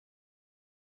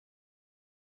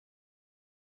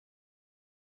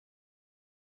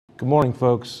Good morning,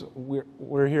 folks.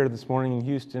 We're here this morning in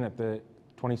Houston at the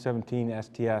 2017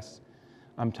 STS.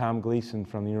 I'm Tom Gleason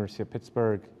from the University of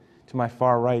Pittsburgh. To my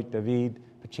far right, Davide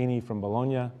Pacini from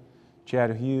Bologna,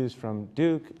 Chad Hughes from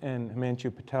Duke, and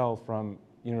Himanshu Patel from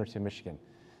University of Michigan.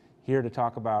 Here to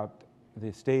talk about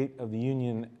the state of the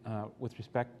union with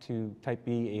respect to Type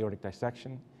B aortic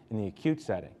dissection in the acute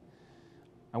setting.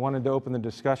 I wanted to open the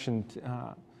discussion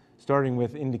starting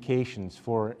with indications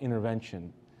for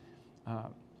intervention.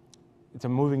 It's a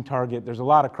moving target. There's a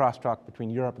lot of crosstalk between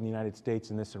Europe and the United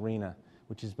States in this arena,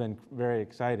 which has been very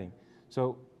exciting.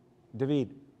 So,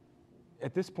 Davide,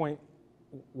 at this point,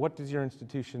 what does your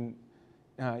institution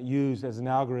use as an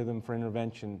algorithm for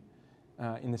intervention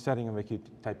in the setting of acute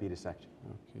Type B dissection?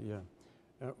 Okay,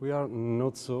 yeah. We are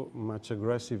not so much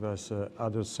aggressive as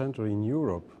other centers in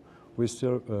Europe. We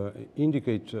still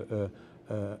indicate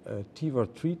TEVAR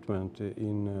treatment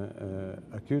in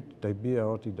acute Type B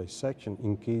aortic dissection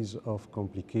in case of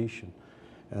complication.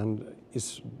 And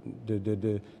it's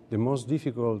the most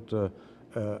difficult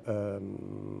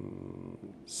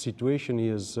situation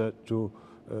is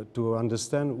to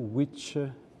understand which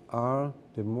are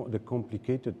the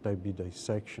complicated Type B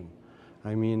dissection.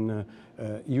 I mean,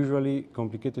 usually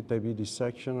complicated Type B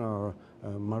dissection are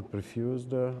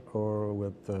malperfused or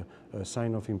with a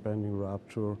sign of impending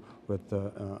rupture, with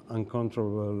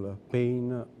uncontrollable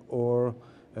pain, or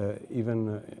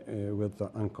even with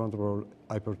uncontrollable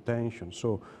hypertension.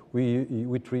 So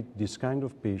we treat this kind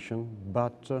of patient,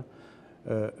 but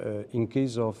in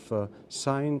case of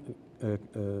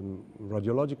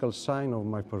radiological sign of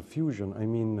malperfusion, I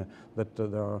mean that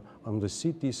there are on the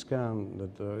CT scan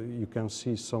that you can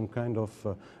see some kind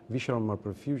of visceral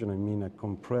malperfusion, I mean a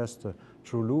compressed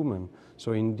true lumen.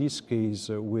 So in this case,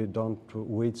 we don't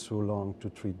wait so long to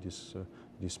treat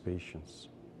these patients.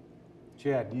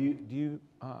 Chad, do you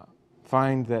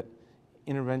find that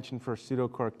intervention for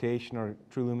pseudocoarctation or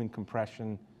true lumen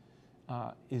compression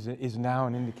is now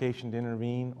an indication to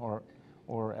intervene, or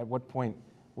at what point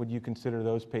would you consider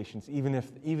those patients, even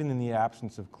in the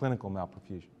absence of clinical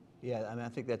malperfusion? Yeah, I mean, I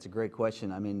think that's a great question.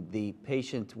 I mean, the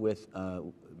patient with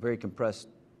very compressed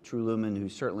true lumen who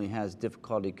certainly has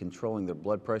difficulty controlling their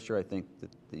blood pressure, I think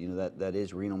that that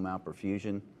is renal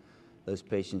malperfusion. Those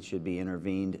patients should be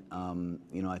intervened.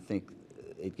 I think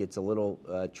it gets a little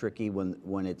tricky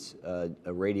when it's a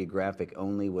radiographic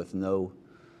only with no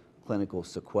clinical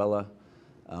sequela,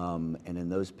 and in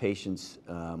those patients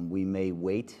we may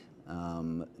wait.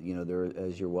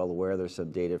 As you're well aware, there's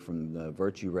some data from the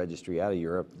Virtue Registry out of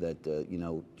Europe that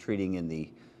treating in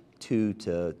the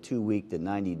 2 week to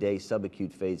 90-day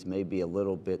subacute phase may be a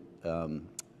little bit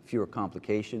fewer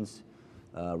complications,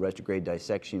 retrograde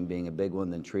dissection being a big one,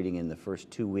 than treating in the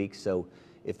first 2 weeks. So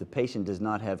if the patient does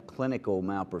not have clinical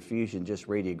malperfusion, just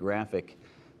radiographic,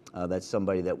 that's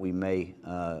somebody that we may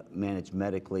manage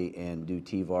medically and do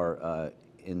TEVAR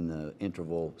in the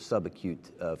interval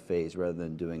subacute phase rather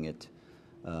than doing it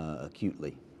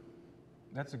acutely.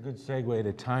 That's a good segue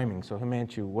to timing. So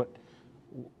Himanshu,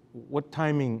 what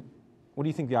timing? What do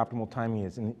you think the optimal timing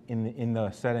is in the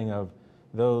setting of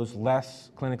those less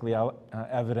clinically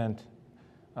evident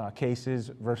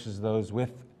cases versus those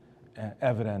with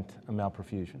evident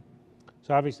malperfusion?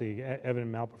 So obviously,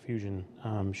 evident malperfusion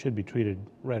should be treated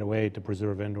right away to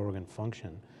preserve end organ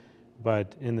function.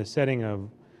 But in the setting of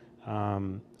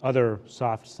other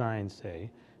soft signs, say,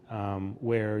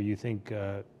 where you think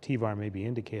TEVAR may be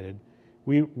indicated,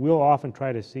 we'll often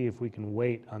try to see if we can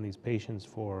wait on these patients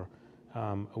for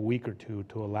a week or two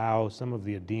to allow some of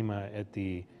the edema at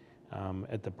the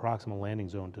proximal landing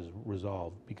zone to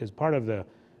resolve. Because part of the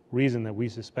reason that we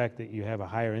suspect that you have a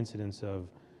higher incidence of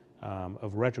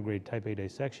retrograde Type A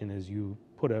dissection is you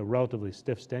put a relatively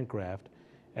stiff stent graft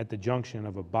at the junction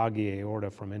of a boggy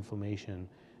aorta from inflammation,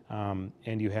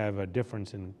 and you have a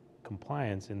difference in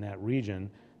compliance in that region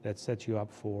that sets you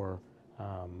up for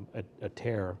a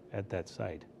tear at that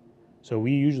site. So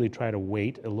we usually try to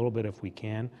wait a little bit if we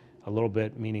can, a little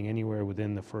bit meaning anywhere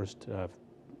within the first,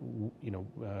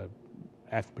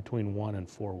 between 1 and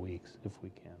 4 weeks if we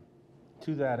can.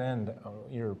 To that end,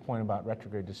 your point about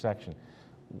retrograde dissection,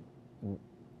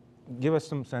 give us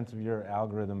some sense of your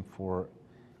algorithm for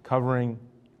covering,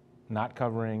 not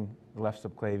covering the left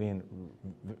subclavian,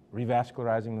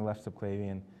 revascularizing the left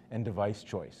subclavian, and device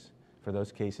choice for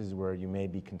those cases where you may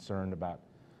be concerned about,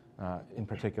 in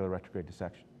particular, retrograde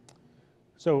dissection.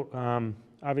 So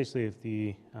obviously,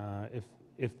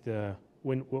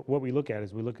 what we look at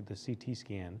is we look at the CT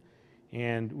scan,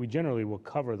 and we generally will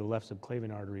cover the left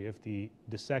subclavian artery if the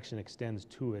dissection extends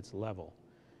to its level.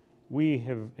 We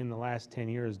have, in the last 10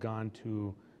 years, gone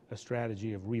to a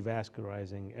strategy of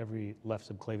revascularizing every left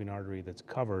subclavian artery that's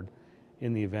covered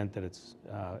in the event that it's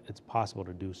possible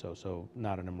to do so, so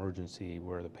not an emergency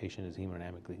where the patient is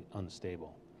hemodynamically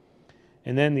unstable.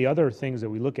 And then the other things that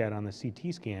we look at on the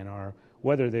CT scan are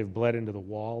whether they've bled into the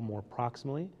wall more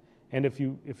proximally. And if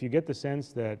you get the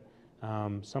sense that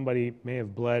somebody may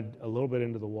have bled a little bit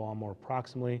into the wall more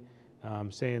proximally,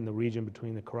 say in the region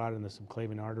between the carotid and the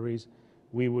subclavian arteries,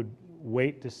 we would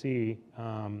wait to see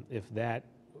if that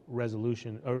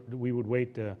resolution, or we would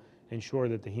wait to ensure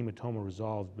that the hematoma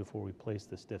resolved before we place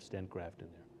the stiff stent graft in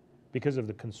there, because of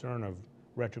the concern of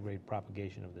retrograde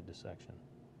propagation of the dissection.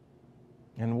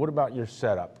 And what about your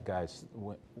setup, guys,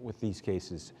 with these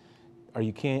cases? Are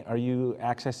you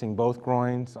accessing both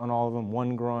groins on all of them,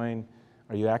 one groin?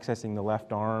 Are you accessing the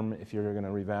left arm if you're going to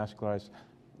revascularize?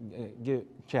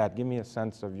 Chad, give me a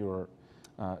sense of your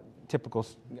typical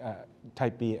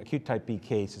acute type B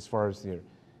case as far as your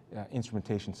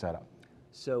instrumentation setup.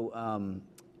 So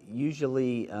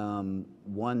usually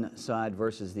one side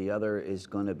versus the other is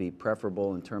going to be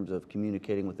preferable in terms of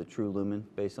communicating with the true lumen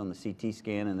based on the CT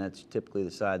scan, and that's typically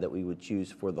the side that we would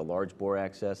choose for the large bore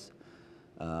access,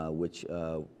 which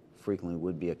frequently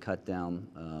would be a cut down.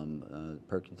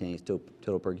 Percutaneous,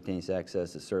 total percutaneous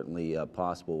access is certainly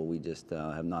possible. We just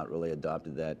have not really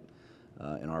adopted that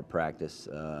in our practice.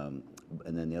 And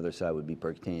then the other side would be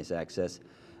percutaneous access.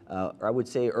 I would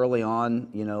say early on,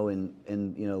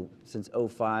 since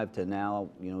 '05 to now,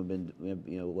 we have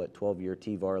what, 12-year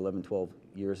TVAR, 11, 12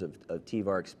 years of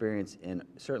TVAR experience, and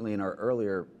certainly in our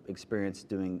earlier experience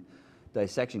doing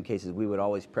dissection cases, we would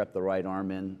always prep the right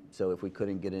arm in. So if we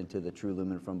couldn't get into the true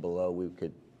lumen from below, we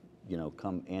could,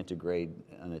 come antegrade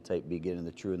on a type B, get in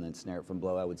the true, and then snare it from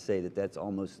below. I would say that that's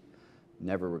almost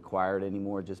never required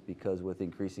anymore, just because with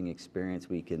increasing experience,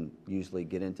 we can usually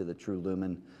get into the true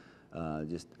lumen.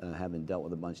 Having dealt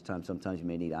with a bunch of times, sometimes you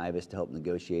may need IVUS to help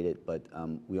negotiate it, but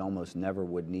we almost never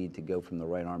would need to go from the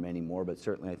right arm anymore. But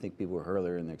certainly I think people who are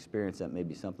earlier in their experience, that may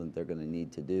be something that they're going to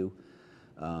need to do.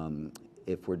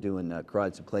 If we're doing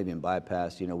carotid subclavian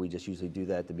bypass, we just usually do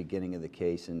that at the beginning of the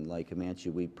case, and like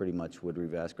Himanshu, we pretty much would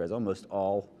revascularize almost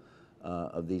all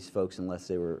of these folks unless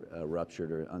they were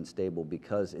ruptured or unstable,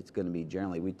 because it's going to be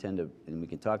generally, we tend to, and we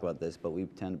can talk about this, but we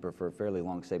tend to prefer fairly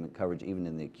long segment coverage even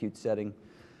in the acute setting,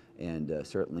 and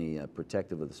certainly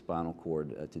protective of the spinal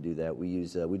cord to do that. We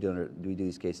do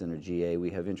these cases under GA.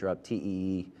 We have intra-op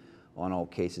TEE on all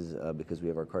cases because we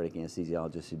have our cardiac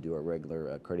anesthesiologists who do our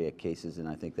regular cardiac cases, and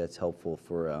I think that's helpful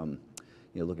for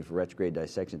looking for retrograde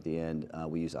dissection at the end.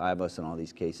 We use IVUS in all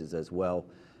these cases as well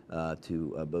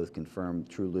to both confirm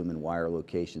true lumen wire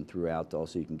location throughout.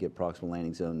 Also, you can get proximal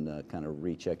landing zone, kind of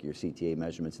recheck your CTA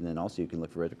measurements, and then also you can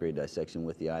look for retrograde dissection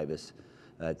with the IVUS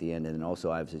at the end. And then also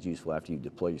IVUS is useful after you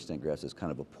deploy your stent grafts as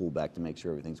kind of a pullback to make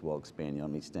sure everything's well expanded. You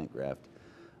don't need stent graft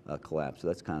collapse. So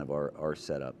that's kind of our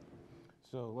setup.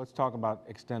 So let's talk about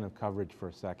extent of coverage for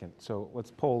a second. So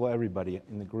let's poll everybody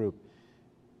in the group.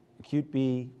 Acute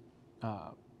B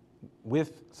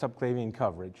with subclavian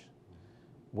coverage,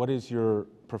 what is your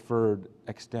preferred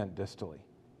extent distally?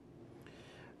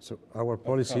 So our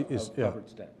policy is to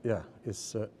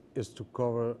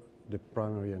cover the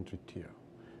primary entry tier.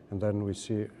 And then we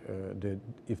see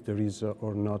if there is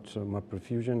or not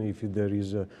malperfusion, if there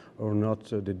is or not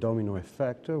the domino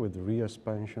effect with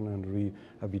re-expansion and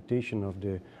rehabilitation of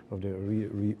the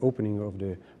reopening of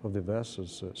the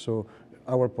vessels. So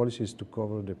our policy is to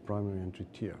cover the primary entry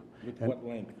tier. With what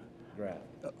length graft?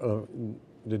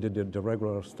 The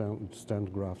regular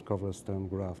stent graft, cover stent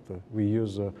graft. We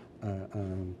use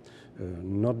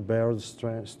not barred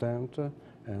stent,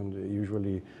 and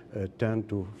usually 10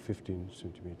 to 15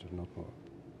 centimeters, not more.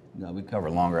 No, we cover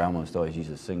longer. I almost always use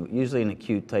a single. Usually in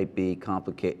acute type B,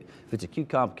 complicated. If it's acute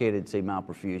complicated, say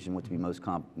malperfusion, which would be most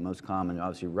common.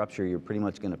 Obviously rupture, you're pretty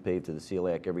much going to pave to the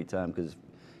celiac every time because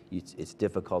it's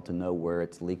difficult to know where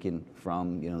it's leaking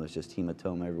from. There's just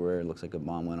hematoma everywhere. It looks like a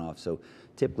bomb went off. So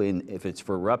typically, if it's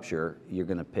for rupture, you're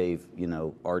going to pave,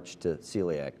 arch to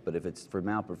celiac. But if it's for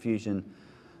malperfusion,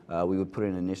 we would put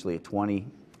in initially at 20.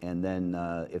 And then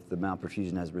if the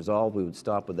malperfusion has resolved, we would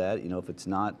stop with that. If it's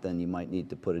not, then you might need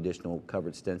to put additional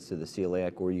covered stents to the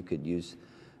celiac, or you could use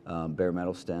bare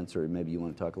metal stents, or maybe you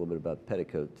want to talk a little bit about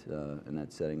petticoat in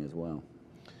that setting as well.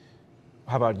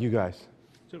 How about you guys?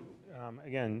 So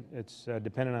again, it's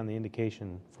dependent on the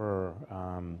indication for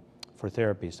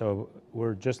therapy. So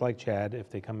we're just like Chad. If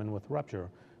they come in with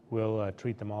rupture, we'll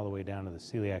treat them all the way down to the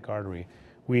celiac artery.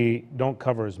 We don't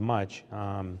cover as much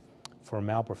for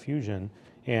malperfusion.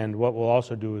 And what we'll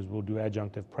also do is we'll do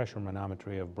adjunctive pressure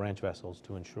manometry of branch vessels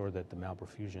to ensure that the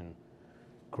malperfusion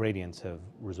gradients have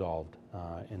resolved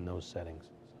in those settings.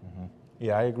 So.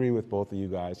 Yeah, I agree with both of you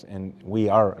guys, and we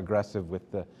are aggressive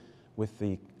with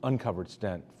the uncovered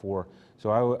stent for. So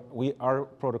our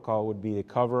protocol would be to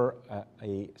cover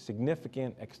a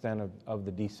significant extent of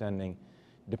the descending,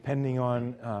 depending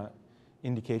on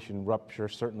indication rupture,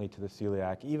 certainly to the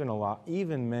celiac,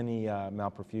 even many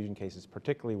malperfusion cases,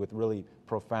 particularly with really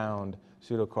profound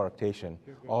pseudocoarctation,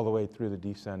 all the way through the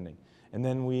descending. And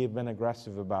then we have been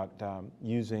aggressive about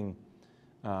using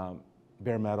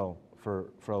bare metal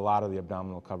for a lot of the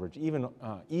abdominal coverage, even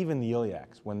the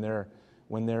iliacs, when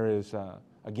there is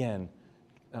again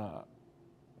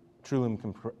true limb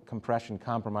compression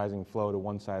compromising flow to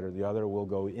one side or the other, we'll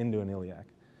go into an iliac.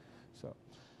 So.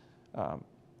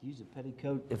 Use a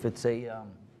petticoat if it's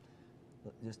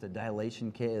just a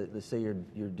dilation case. Let's say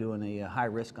you're doing a high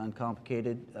risk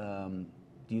uncomplicated.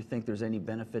 Do you think there's any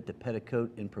benefit to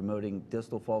petticoat in promoting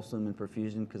distal false lumen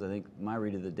perfusion? Because I think my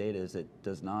read of the data is it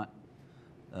does not.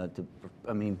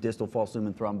 Distal false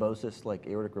lumen thrombosis, like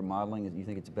aortic remodeling, do you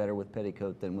think it's better with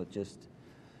petticoat than with just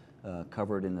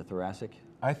covered in the thoracic?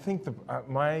 I think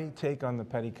my take on the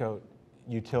petticoat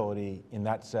utility in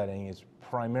that setting is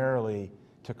primarily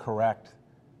to correct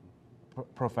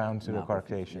profound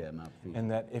pseudocoarctation. Yeah, malperfusion. And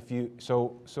that if you,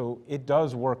 so it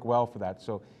does work well for that.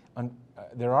 So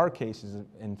there are cases,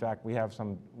 in fact, we have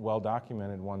some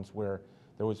well-documented ones where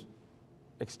there was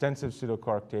extensive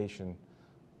pseudocoarctation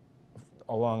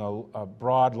along a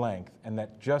broad length, and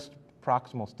that just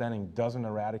proximal stenting doesn't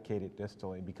eradicate it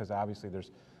distally, because obviously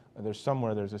there's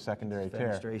somewhere there's a secondary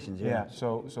tear. Yeah.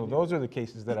 So those are the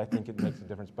cases that I think it makes a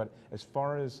difference. But as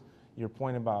far as your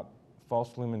point about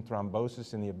false lumen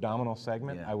thrombosis in the abdominal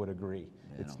segment, I would agree.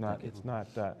 Yeah, it's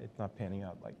not panning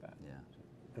out like that.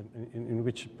 Yeah. In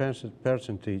which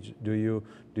percentage do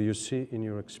you see in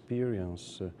your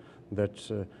experience that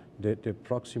the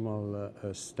proximal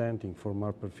stenting for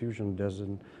malperfusion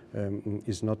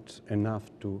is not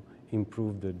enough to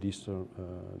improve the distal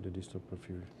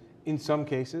perfusion? In some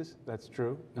cases, that's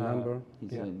true. Number?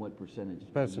 He's saying what percentage?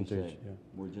 Percentage, yeah.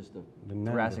 Where just the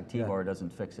thoracic T-bar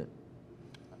doesn't fix it.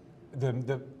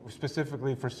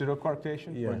 Specifically for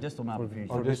pseudocoarctation? Yeah. Or distal malperfusion.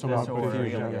 Or distal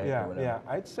malperfusion, yeah.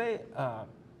 I'd say,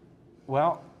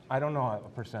 well, I don't know a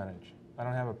percentage. I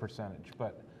don't have a percentage,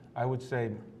 but I would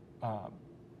say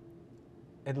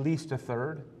at least a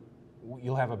third.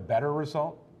 You'll have a better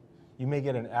result. You may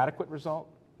get an adequate result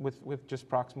with just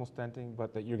proximal stenting,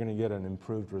 but that you're going to get an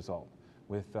improved result.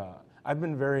 I've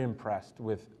been very impressed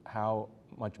with how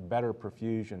much better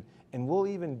perfusion, and we'll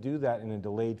even do that in a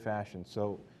delayed fashion.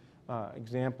 So,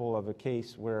 example of a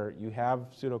case where you have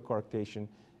pseudocoarctation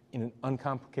in an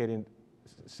uncomplicated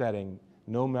setting,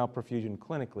 no malperfusion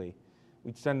clinically,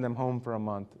 we'd send them home for a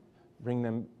month, bring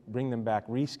them back,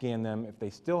 rescan them if they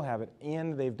still have it,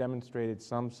 and they've demonstrated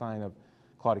some sign of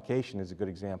claudication is a good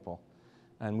example.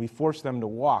 And we force them to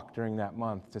walk during that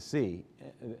month to see.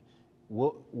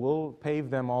 We'll pave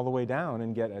them all the way down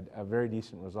and get a very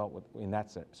decent result in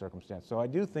that circumstance. So I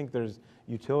do think there's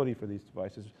utility for these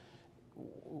devices.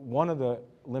 One of the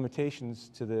limitations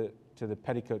to the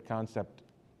petticoat concept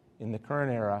in the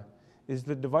current era is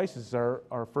the devices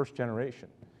are first generation,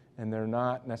 and they're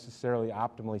not necessarily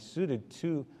optimally suited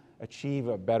to achieve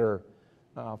a better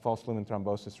false lumen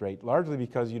thrombosis rate, largely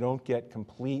because you don't get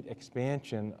complete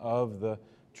expansion of the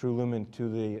true lumen to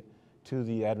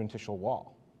the adventitial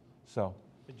wall. So,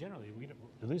 but generally,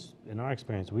 at least in our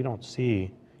experience, we don't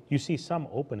see. You see some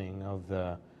opening of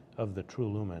the true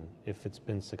lumen if it's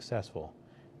been successful,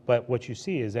 but what you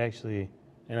see is actually,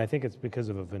 and I think it's because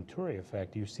of a Venturi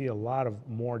effect, you see a lot of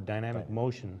more dynamic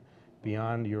motion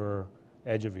beyond your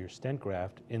edge of your stent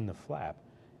graft in the flap,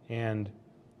 and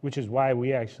which is why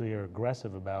we actually are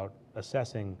aggressive about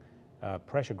assessing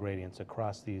pressure gradients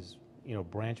across these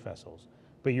branch vessels.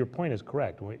 But your point is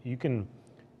correct.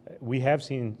 We have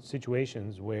seen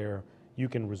situations where you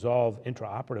can resolve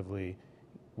intraoperatively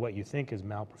what you think is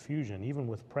malperfusion, even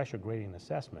with pressure gradient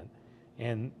assessment,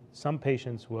 and some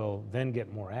patients will then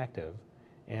get more active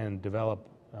and develop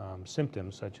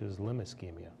symptoms such as limb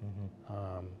ischemia.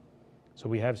 Mm-hmm. So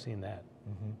we have seen that.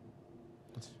 Mm-hmm.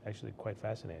 It's actually quite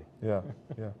fascinating. Yeah,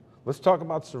 yeah. Let's talk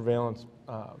about surveillance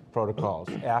protocols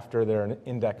after they're in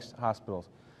index hospitals.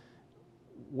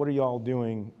 What are y'all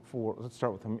doing for, let's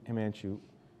start with Himanshu.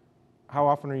 How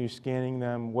often are you scanning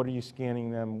them? What are you scanning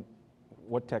them?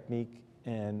 What technique?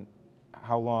 And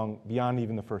how long, beyond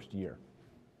even the first year?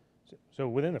 So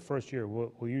within the first year,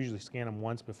 we'll usually scan them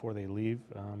once before they leave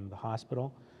the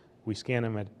hospital. We scan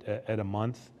them at a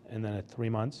month, and then at 3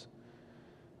 months,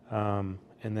 and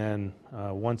then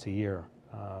once a year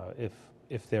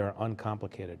if they're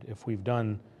uncomplicated. If we've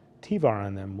done TVAR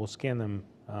on them, we'll scan them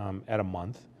at a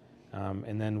month,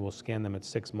 and then we'll scan them at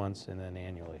 6 months and then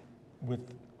annually.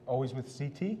 Always with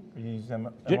CT, or you use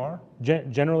Ge- MR?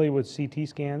 Generally with CT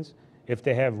scans, if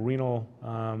they have renal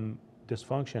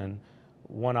dysfunction,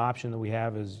 one option that we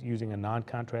have is using a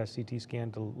non-contrast CT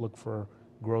scan to look for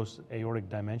gross aortic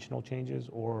dimensional changes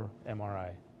or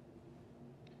MRI.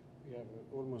 We have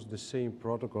almost the same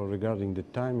protocol regarding the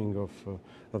timing of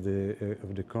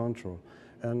the control,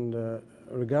 and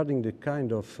regarding the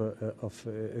kind of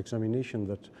examination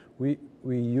that we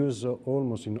use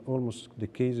almost in almost the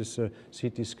cases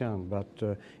CT scan,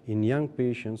 but in young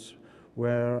patients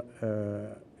where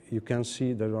you can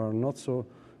see there are not so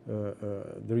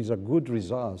there is a good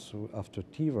results after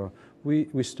TIVR,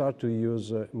 we start to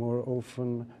use more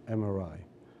often MRI.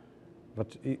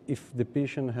 But if the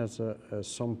patient has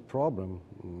some problem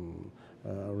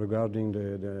regarding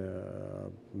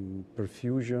the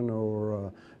perfusion,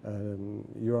 or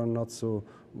you are not so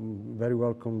very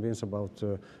well convinced about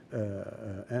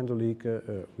endoleak,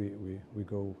 we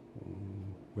go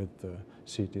with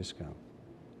CT scan.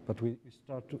 But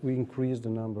we increase the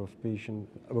number of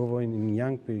patients, in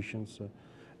young patients,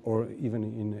 or even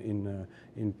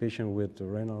in patients with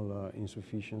renal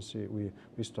insufficiency,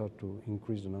 we start to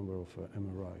increase the number of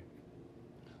MRI.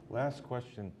 Last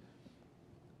question.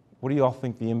 What do you all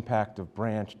think the impact of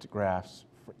branched grafts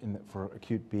for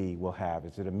acute B will have?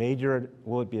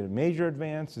 Will it be a major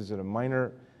advance? Is it a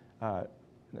minor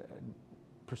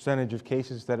percentage of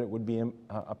cases that it would be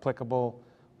applicable?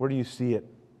 Where do you see it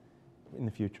in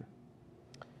the future?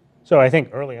 So I think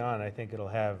early on, I think it'll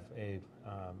have a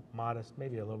modest,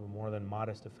 maybe a little bit more than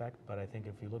modest effect, but I think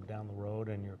if you look down the road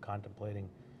and you're contemplating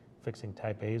fixing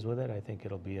type A's with it, I think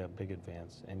it'll be a big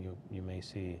advance, and you may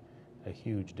see a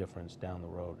huge difference down the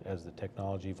road as the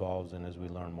technology evolves and as we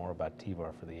learn more about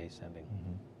TIVR for the ascending.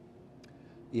 Mm-hmm.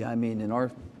 Yeah, I mean, in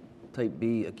our Type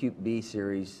B, acute B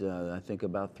series, I think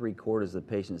about 3/4 of the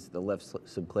patients, the left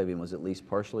subclavian was at least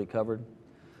partially covered.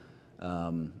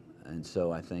 And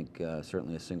so I think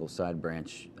certainly a single side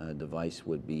branch device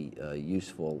would be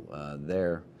useful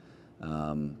there.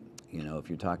 You know, if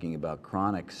you're talking about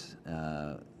chronics,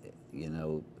 you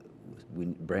know,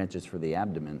 branches for the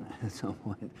abdomen at some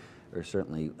point are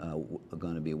certainly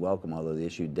going to be welcome, although the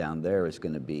issue down there is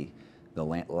going to be the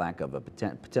lack of a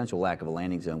potential lack of a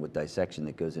landing zone with dissection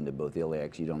that goes into both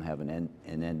iliacs. You don't have an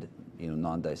end, you know,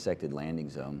 non-dissected landing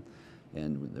zone.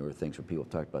 And there were things where people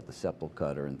talked about the sepal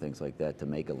cutter and things like that to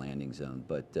make a landing zone.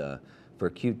 But for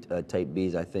acute type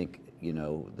Bs, I think, you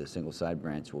know, the single side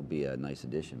branch will be a nice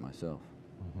addition myself.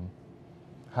 Mm-hmm.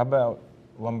 How about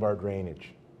lumbar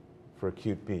drainage for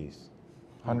acute Bs?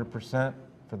 100%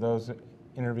 for those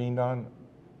intervened on?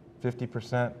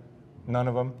 50%? None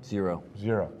of them? Zero.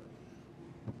 Zero.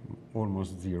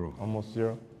 Almost zero. Almost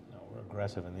zero? No, we're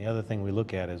aggressive. And the other thing we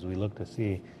look at is we look to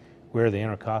see where the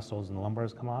intercostals and the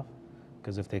lumbars come off.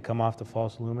 Because if they come off the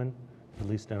false lumen, at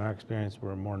least in our experience,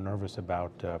 we're more nervous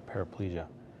about paraplegia.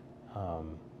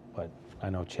 But I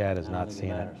know Chad has not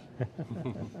seen it.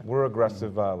 We're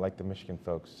aggressive like the Michigan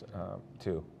folks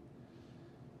too.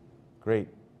 Great.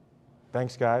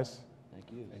 Thanks, guys.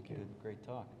 Thank you. Thank you. Great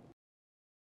talk.